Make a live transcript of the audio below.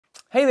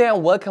Hey there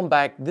and welcome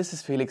back. This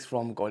is Felix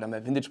from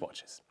Goldamer Vintage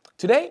Watches.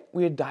 Today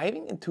we are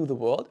diving into the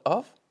world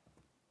of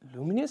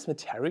luminous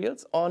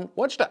materials on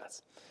watch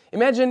dials.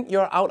 Imagine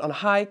you're out on a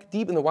hike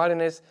deep in the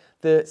wilderness,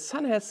 the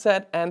sun has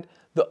set and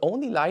the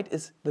only light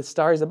is the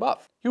stars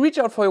above. You reach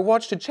out for your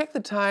watch to check the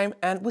time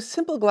and with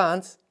simple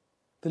glance,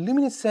 the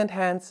luminescent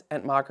hands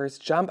and markers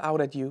jump out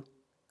at you,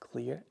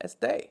 clear as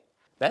day.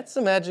 That's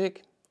the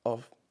magic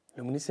of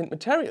luminescent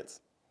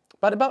materials.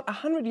 But about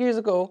 100 years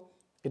ago,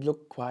 it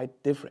looked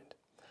quite different.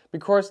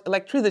 Because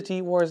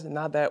electricity was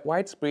not that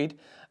widespread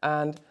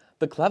and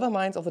the clever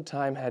minds of the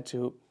time had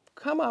to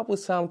come up with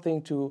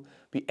something to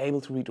be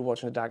able to read the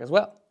watch in the dark as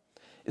well.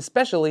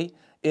 Especially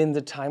in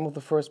the time of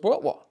the First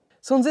World War.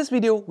 So in this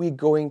video we're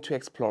going to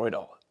explore it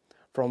all.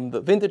 From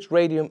the vintage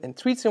radium and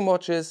tritium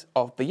watches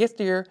of the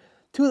yesteryear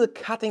to the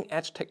cutting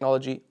edge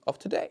technology of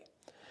today.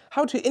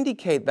 How to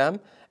indicate them,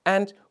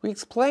 and we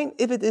explain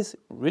if it is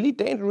really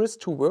dangerous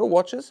to wear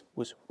watches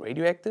with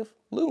radioactive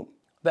lume.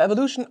 The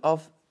evolution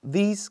of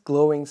these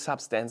glowing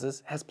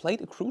substances has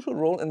played a crucial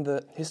role in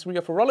the history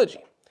of horology.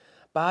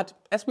 But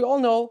as we all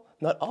know,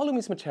 not all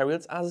luminous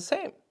materials are the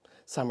same.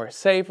 Some are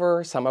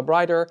safer, some are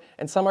brighter,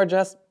 and some are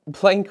just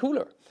plain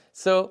cooler.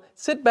 So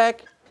sit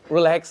back,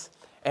 relax,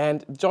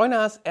 and join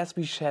us as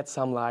we shed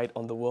some light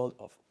on the world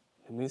of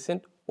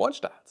luminescent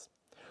watch dials.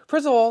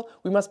 First of all,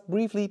 we must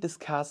briefly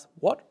discuss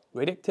what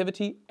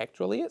radioactivity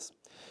actually is.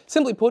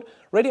 Simply put,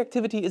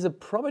 radioactivity is a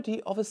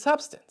property of a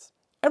substance.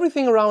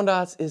 Everything around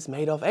us is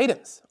made of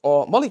atoms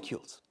or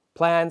molecules.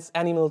 Plants,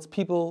 animals,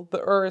 people, the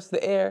earth,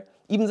 the air,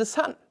 even the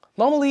sun.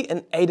 Normally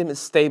an atom is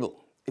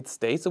stable. It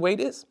stays the way it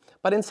is.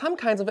 But in some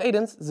kinds of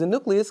atoms, the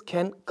nucleus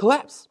can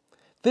collapse.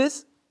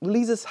 This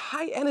releases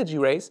high energy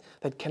rays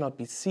that cannot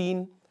be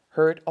seen,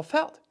 heard or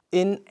felt.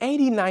 In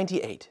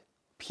 1898,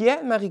 Pierre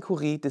and Marie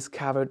Curie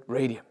discovered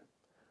radium.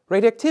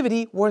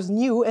 Radioactivity was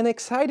new and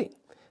exciting.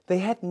 They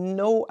had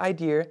no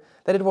idea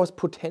that it was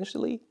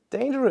potentially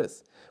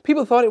dangerous.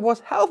 People thought it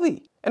was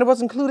healthy and it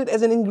was included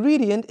as an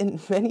ingredient in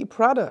many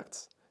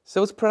products.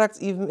 Those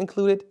products even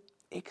included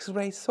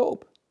X-ray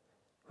soap,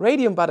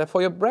 radium butter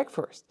for your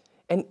breakfast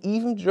and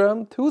even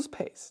germ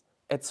toothpaste.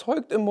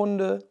 Erzeugt im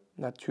Munde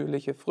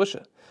natürliche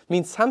Frische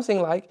means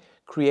something like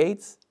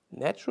creates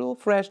natural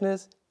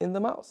freshness in the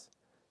mouth.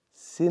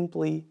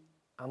 Simply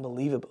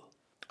unbelievable.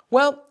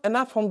 Well,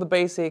 enough from the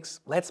basics,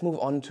 let's move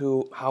on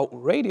to how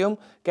radium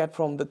gets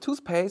from the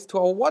toothpaste to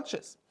our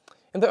watches.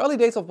 In the early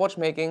days of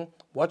watchmaking,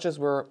 watches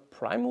were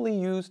primarily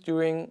used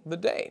during the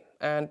day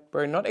and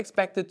were not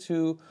expected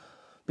to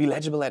be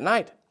legible at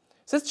night.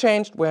 This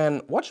changed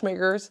when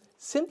watchmakers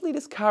simply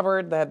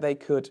discovered that they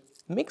could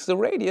mix the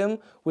radium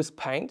with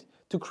paint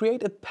to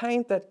create a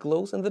paint that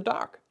glows in the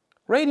dark.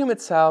 Radium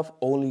itself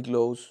only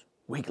glows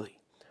weakly,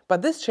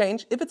 but this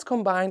changed if it's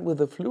combined with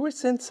a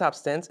fluorescent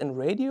substance in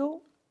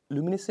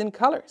radioluminescent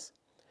colors.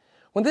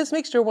 When this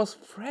mixture was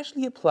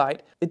freshly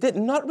applied, it did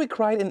not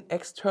require an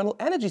external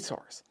energy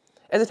source,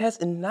 as it has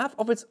enough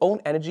of its own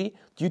energy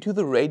due to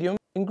the radium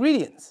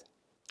ingredients.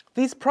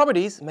 These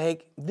properties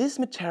make this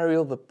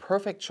material the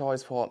perfect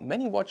choice for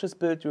many watches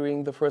built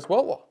during the First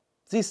World War.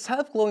 These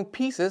self-glowing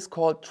pieces,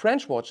 called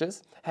trench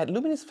watches, had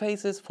luminous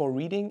faces for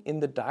reading in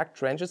the dark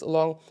trenches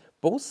along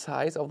both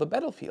sides of the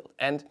battlefield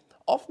and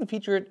often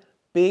featured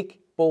big,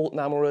 bold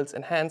numerals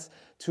and hands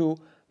to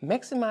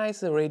maximize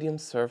the radium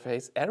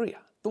surface area.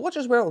 The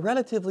watches were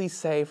relatively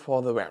safe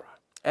for the wearer,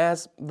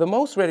 as the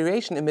most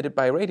radiation emitted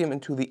by radium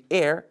into the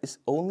air is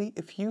only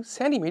a few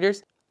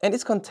centimeters and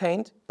is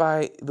contained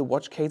by the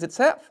watch case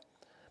itself.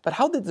 But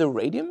how did the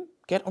radium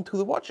get onto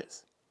the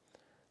watches?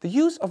 The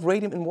use of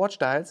radium in watch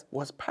dials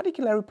was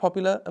particularly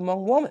popular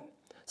among women,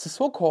 the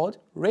so-called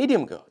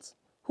radium girls,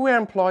 who were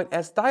employed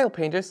as dial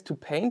painters to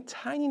paint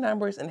tiny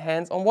numbers and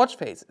hands on watch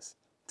faces.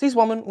 These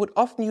women would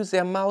often use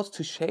their mouths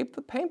to shape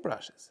the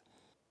paintbrushes,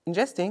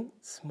 ingesting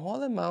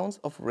small amounts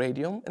of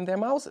radium in their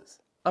mouths.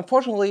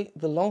 Unfortunately,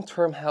 the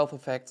long-term health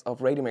effects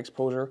of radium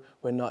exposure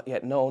were not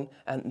yet known,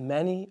 and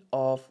many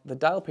of the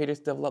dial painters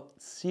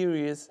developed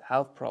serious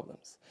health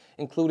problems,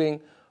 including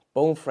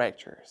bone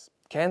fractures,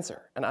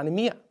 cancer and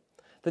anemia.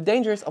 The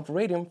dangers of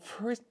radium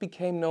first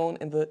became known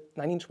in the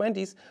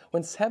 1920s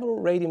when several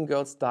radium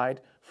girls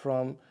died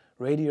from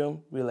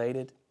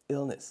radium-related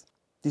illness.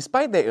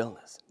 Despite their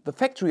illness, the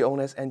factory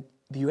owners and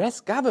the US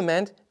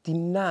government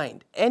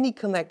denied any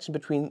connection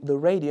between the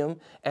radium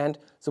and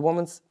the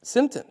woman's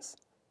symptoms.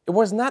 It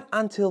was not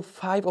until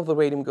 5 of the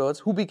radium girls,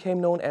 who became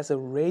known as the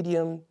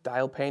radium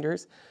dial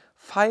painters,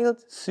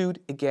 filed suit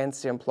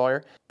against their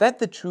employer, that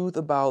the truth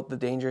about the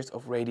dangers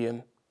of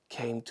radium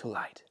came to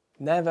light.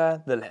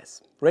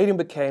 Nevertheless, radium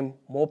became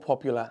more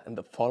popular in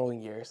the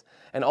following years,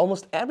 and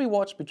almost every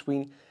watch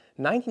between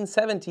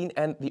 1917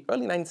 and the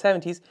early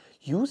 1970s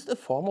used a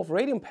form of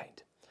radium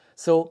paint.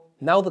 So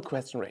now the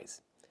question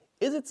raised: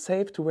 is it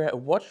safe to wear a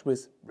watch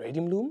with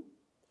radium lume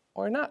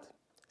or not?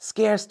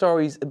 Scare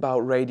stories about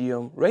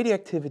radium,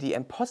 radioactivity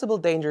and possible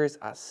dangers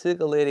are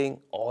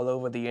circulating all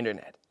over the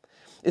internet.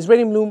 Is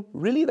radium lume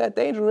really that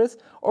dangerous,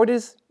 or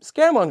is it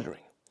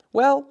scaremongering?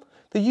 Well,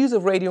 the use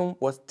of radium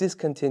was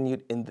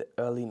discontinued in the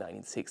early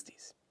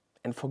 1960s.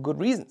 and for good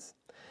reasons.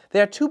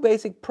 There are two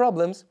basic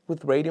problems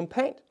with radium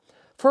paint.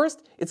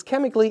 First, it's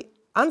chemically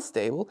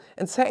unstable,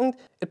 and second,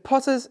 it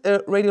poses a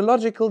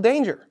radiological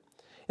danger.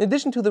 In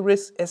addition to the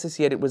risks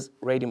associated with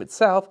radium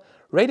itself,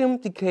 radium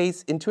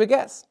decays into a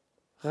gas,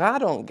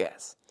 radon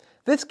gas.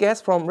 This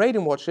gas from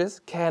radium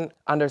watches can,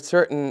 under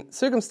certain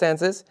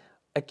circumstances,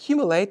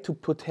 accumulate to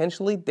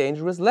potentially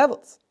dangerous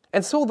levels.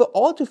 And so the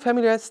all too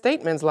familiar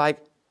statements like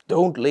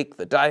 "don't lick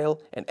the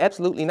dial" and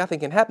 "absolutely nothing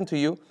can happen to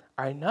you"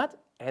 are not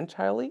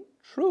entirely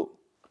true.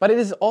 But it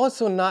is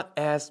also not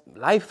as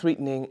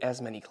life-threatening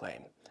as many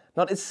claim.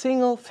 Not a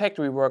single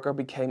factory worker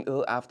became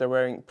ill after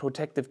wearing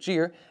protective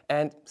gear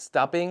and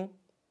stopping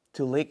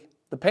to lick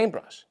the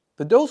paintbrush.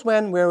 The dose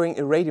when wearing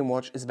a radium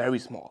watch is very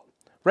small.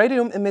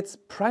 Radium emits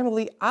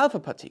primarily alpha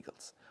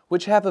particles,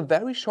 which have a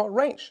very short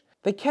range.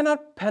 They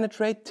cannot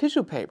penetrate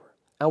tissue paper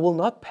and will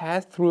not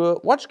pass through a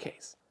watch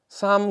case.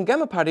 Some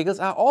gamma particles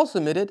are also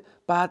emitted,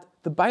 but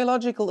the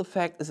biological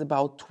effect is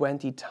about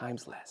 20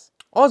 times less.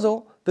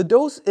 Also, the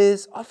dose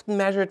is often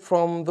measured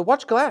from the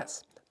watch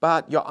glass,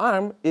 but your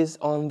arm is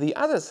on the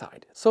other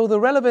side, so the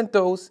relevant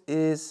dose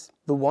is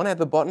the one at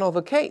the bottom of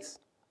the case.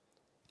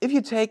 If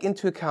you take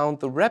into account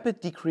the rapid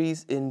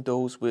decrease in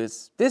dose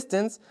with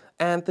distance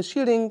and the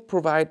shielding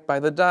provided by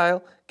the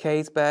dial,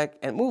 case, back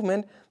and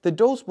movement, the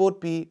dose would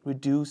be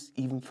reduced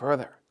even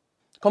further.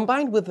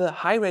 Combined with the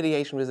high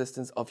radiation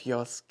resistance of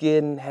your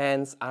skin,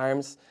 hands,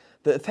 arms,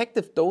 the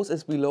effective dose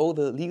is below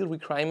the legal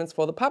requirements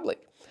for the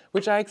public,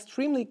 which are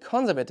extremely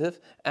conservative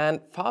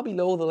and far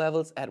below the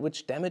levels at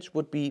which damage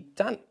would be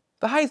done.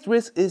 The highest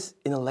risk is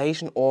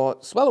inhalation or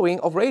swallowing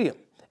of radium,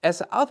 as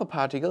the alpha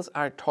particles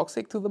are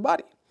toxic to the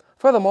body.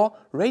 Furthermore,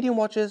 radium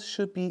watches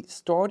should be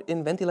stored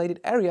in ventilated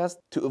areas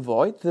to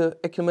avoid the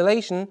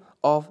accumulation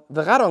of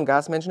the radon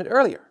gas mentioned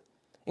earlier.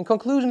 In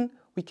conclusion,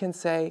 we can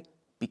say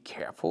be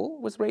careful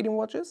with radium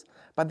watches,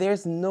 but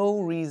there's no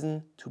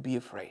reason to be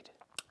afraid.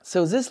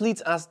 So this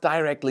leads us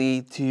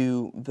directly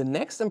to the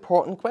next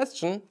important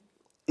question: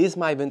 is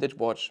my vintage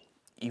watch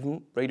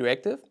even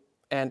radioactive?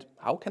 And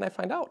how can I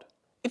find out?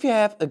 If you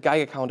have a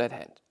Geiger counter at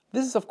hand,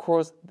 this is of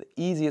course the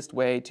easiest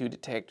way to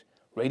detect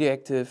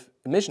radioactive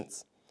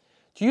emissions.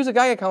 To use a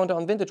Geiger counter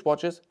on vintage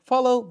watches,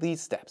 follow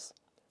these steps.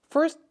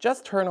 First,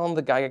 just turn on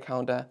the Geiger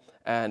counter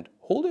and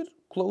hold it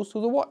close to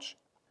the watch.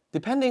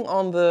 Depending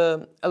on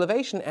the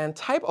elevation and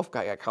type of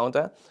Geiger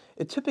counter,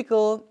 a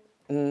typical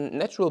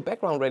natural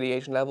background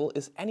radiation level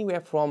is anywhere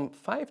from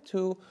 5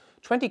 to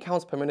 20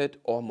 counts per minute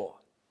or more.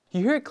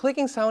 You hear a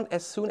clicking sound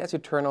as soon as you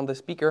turn on the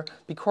speaker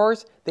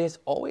because there's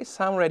always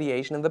some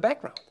radiation in the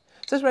background.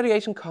 This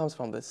radiation comes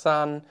from the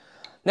sun,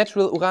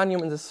 natural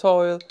uranium in the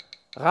soil,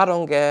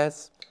 radon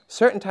gas,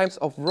 certain types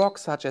of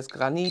rocks such as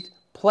granite,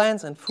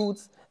 plants and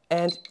foods,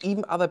 and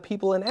even other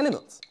people and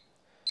animals.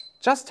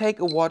 Just take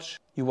a watch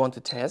you want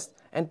to test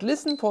and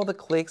listen for the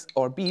clicks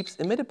or beeps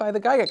emitted by the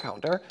Geiger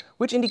counter,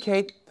 which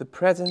indicate the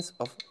presence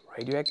of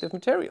radioactive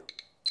material.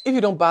 If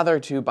you don't bother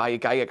to buy a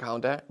Geiger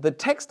counter, the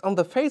text on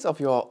the face of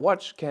your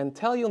watch can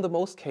tell you in the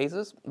most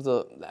cases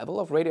the level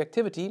of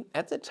radioactivity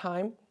at the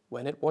time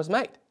when it was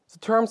made. The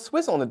term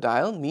Swiss on the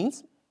dial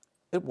means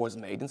it was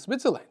made in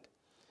Switzerland.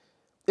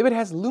 If it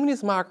has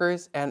luminous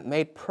markers and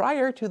made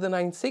prior to the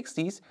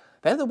 1960s,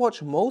 then the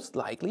watch most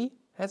likely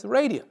has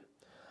radium.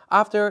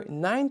 After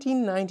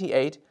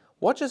 1998,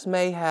 watches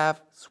may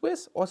have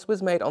Swiss or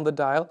Swiss-made on the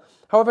dial.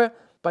 However,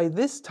 by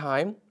this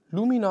time,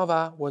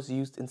 Luminova was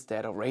used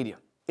instead of radium.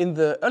 In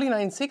the early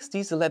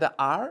 1960s, the letter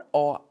R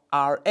or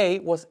Ra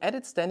was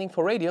added standing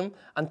for radium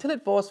until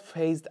it was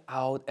phased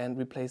out and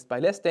replaced by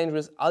less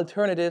dangerous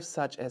alternatives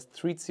such as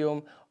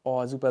Tritium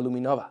or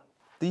SuperLuminova.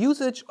 The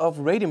usage of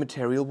radium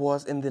material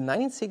was in the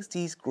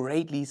 1960s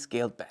greatly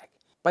scaled back.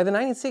 By the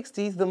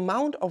 1960s, the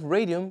amount of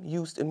radium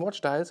used in watch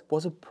dials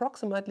was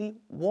approximately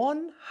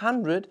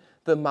 100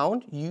 the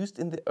amount used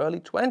in the early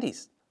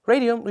 20s.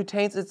 Radium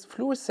retains its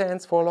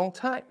fluorescence for a long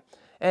time,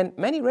 and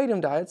many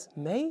radium dials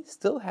may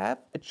still have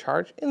a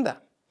charge in them.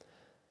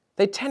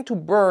 They tend to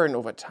burn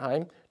over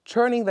time,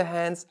 turning the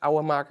hands,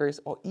 hour markers,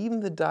 or even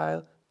the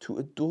dial to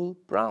a dull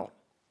brown.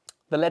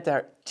 The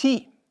letter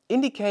T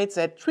indicates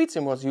that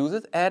tritium was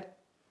used as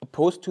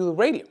opposed to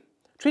radium.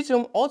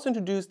 Tritium, also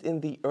introduced in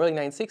the early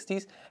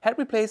 1960s, had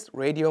replaced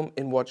radium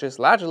in watches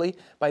largely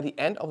by the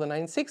end of the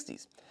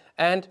 1960s.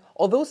 And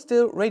although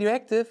still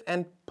radioactive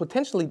and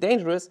potentially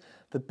dangerous,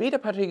 the beta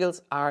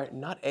particles are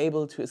not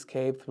able to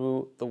escape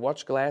through the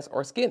watch glass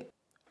or skin.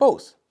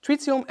 Both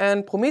tritium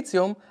and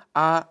promethium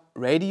are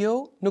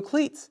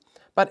radionuclides,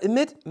 but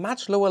emit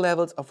much lower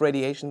levels of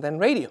radiation than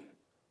radium.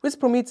 With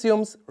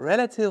promethium's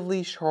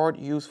relatively short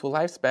useful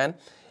lifespan,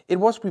 it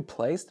was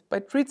replaced by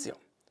tritium.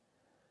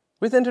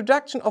 With the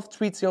introduction of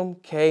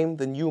tritium came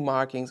the new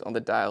markings on the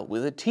dial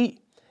with a T,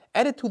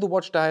 added to the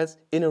watch dials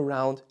in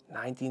around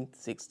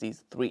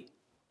 1963.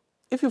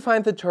 If you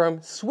find the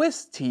term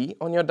Swiss T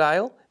on your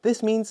dial,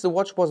 this means the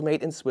watch was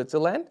made in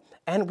Switzerland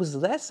and was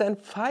less than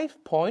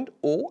 5.0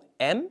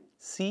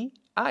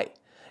 MCI.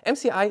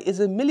 MCI is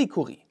a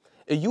millicurie,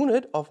 a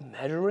unit of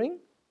measuring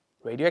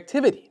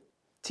radioactivity.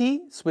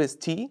 T, Swiss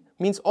T,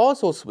 means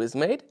also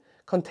Swiss-made,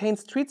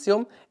 contains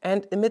tritium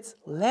and emits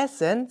less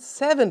than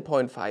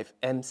 7.5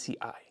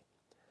 MCI.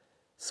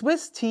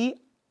 Swiss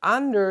T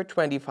under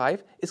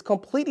 25 is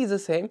completely the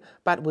same,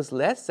 but with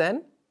less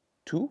than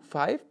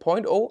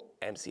 5.0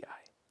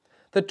 MCI.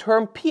 The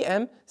term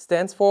PM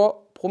stands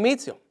for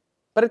promethium,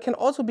 but it can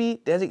also be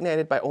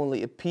designated by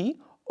only a P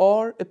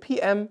or a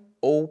PM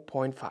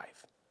 0.5.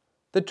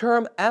 The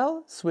term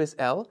L, Swiss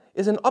L,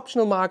 is an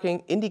optional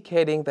marking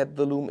indicating that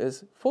the lume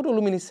is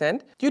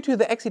photoluminescent due to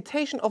the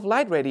excitation of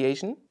light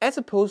radiation as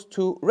opposed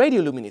to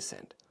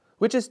radioluminescent,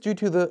 which is due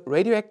to the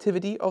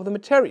radioactivity of the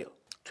material.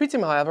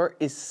 Tritium, however,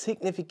 is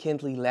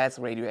significantly less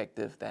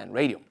radioactive than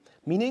radium,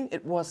 meaning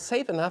it was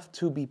safe enough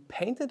to be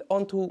painted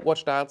onto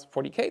watch dials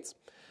for decades,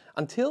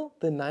 until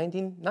the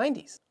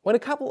 1990s, when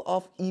a couple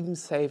of even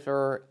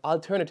safer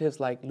alternatives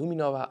like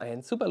Luminova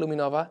and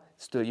SuperLuminova,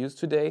 still used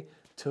today,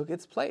 took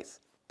its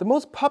place. The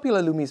most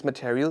popular luminous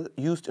material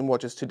used in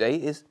watches today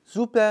is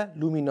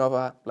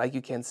SuperLuminova, like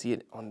you can see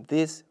it on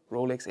this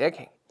Rolex Air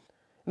King.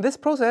 In this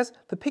process,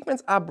 the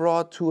pigments are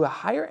brought to a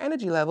higher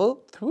energy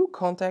level through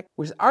contact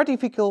with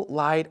artificial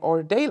light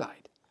or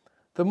daylight.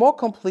 The more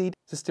complete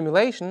the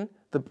stimulation,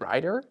 the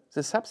brighter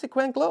the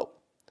subsequent glow.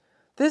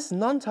 This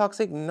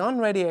non-toxic,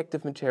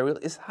 non-radioactive material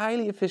is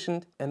highly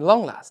efficient and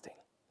long-lasting,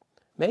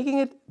 making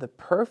it the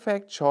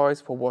perfect choice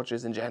for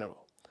watches in general.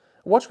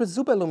 A watch with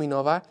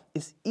SuperLuminova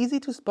is easy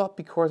to spot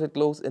because it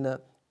glows in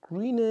a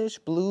greenish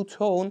blue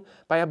tone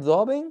by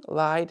absorbing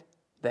light,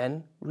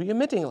 then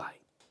re-emitting light.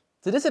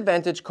 The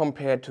disadvantage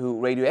compared to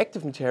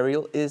radioactive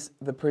material is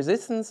the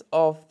persistence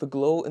of the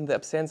glow in the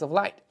absence of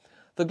light.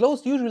 The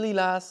glows usually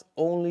last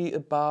only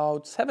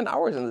about 7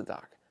 hours in the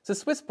dark. The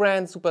Swiss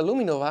brand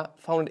SuperLuminova,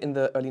 founded in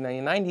the early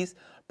 1990s,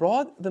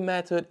 brought the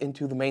method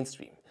into the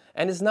mainstream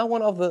and is now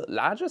one of the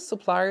largest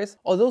suppliers,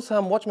 although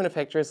some watch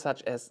manufacturers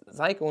such as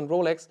Seiko and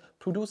Rolex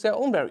produce their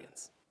own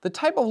variants. The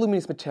type of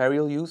luminous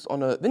material used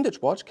on a vintage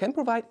watch can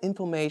provide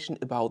information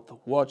about the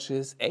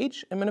watch's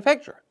age and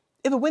manufacturer.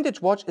 If a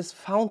vintage watch is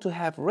found to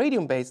have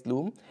radium-based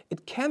lume,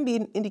 it can be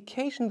an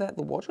indication that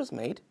the watch was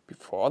made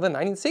before the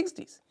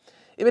 1960s.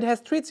 If it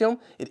has tritium,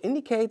 it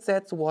indicates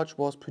that the watch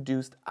was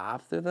produced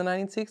after the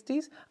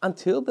 1960s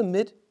until the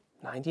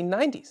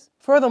mid-1990s.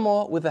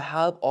 Furthermore, with the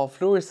help of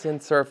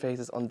fluorescent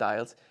surfaces on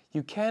dials,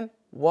 you can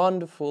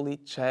wonderfully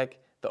check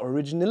the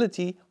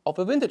originality of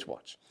a vintage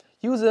watch.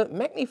 Use a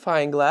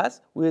magnifying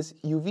glass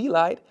with UV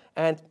light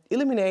and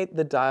illuminate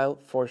the dial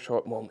for a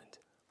short moment.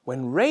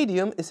 When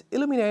radium is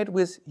illuminated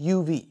with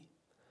UV,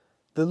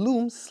 the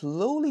lume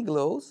slowly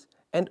glows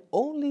and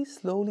only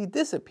slowly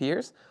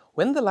disappears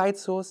when the light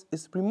source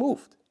is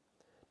removed.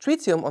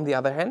 Tritium, on the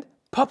other hand,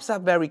 pops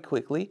up very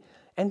quickly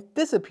and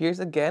disappears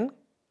again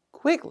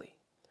quickly.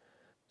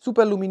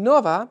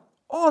 SuperLuminova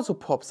also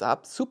pops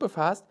up super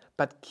fast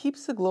but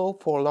keeps the glow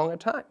for a longer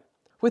time.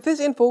 With this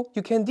info,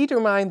 you can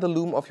determine the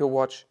lume of your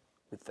watch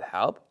with the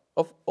help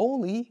of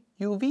only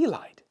UV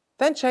light.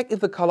 Then check if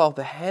the color of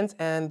the hands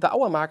and the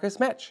hour markers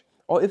match,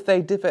 or if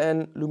they differ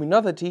in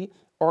luminosity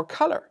or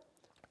color.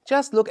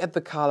 Just look at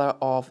the color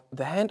of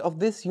the hand of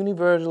this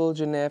universal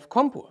Genève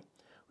compound.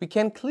 We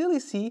can clearly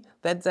see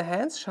that the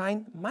hands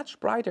shine much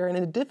brighter and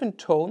in a different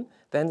tone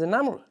than the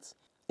numerals.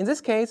 In this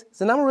case,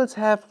 the numerals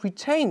have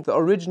retained the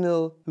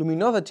original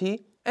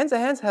luminosity and the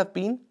hands have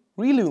been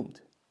relumed.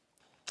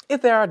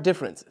 If there are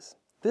differences,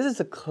 this is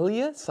a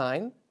clear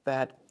sign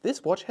that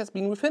this watch has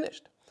been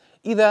refinished.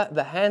 Either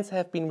the hands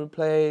have been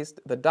replaced,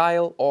 the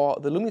dial or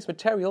the luminous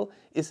material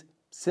is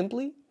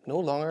simply no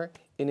longer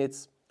in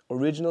its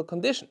original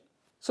condition.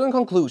 So in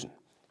conclusion,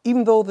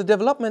 even though the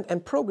development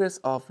and progress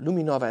of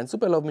Luminova and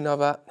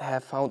SuperLuminova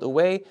have found a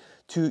way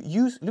to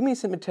use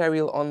luminescent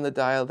material on the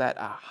dial that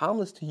are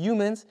harmless to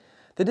humans,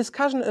 the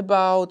discussion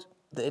about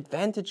the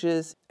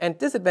advantages and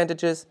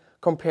disadvantages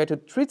compared to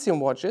tritium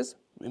watches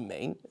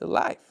remain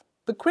alive.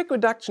 The quick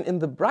reduction in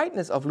the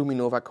brightness of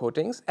Luminova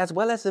coatings as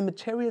well as the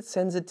material's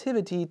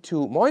sensitivity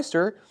to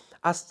moisture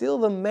are still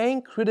the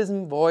main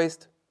criticism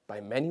voiced by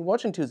many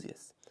watch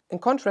enthusiasts. In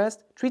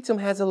contrast, tritium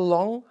has a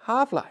long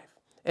half-life,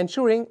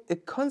 ensuring a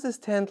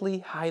consistently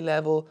high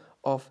level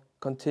of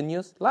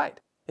continuous light.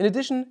 In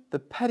addition, the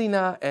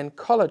patina and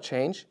color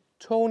change,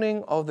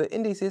 toning of the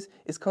indices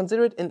is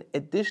considered an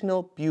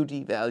additional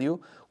beauty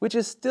value, which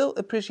is still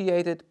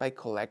appreciated by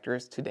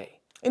collectors today.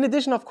 In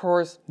addition, of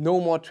course, no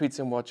more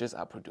tritium watches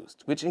are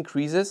produced, which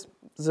increases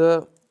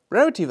the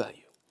rarity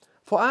value.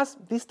 For us,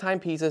 these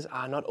timepieces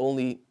are not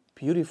only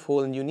beautiful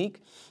and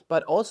unique,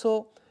 but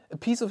also a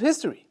piece of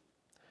history.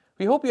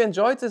 We hope you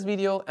enjoyed this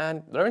video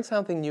and learned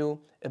something new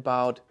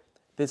about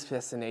this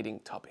fascinating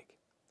topic.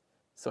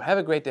 So have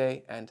a great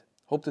day and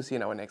hope to see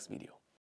you in our next video.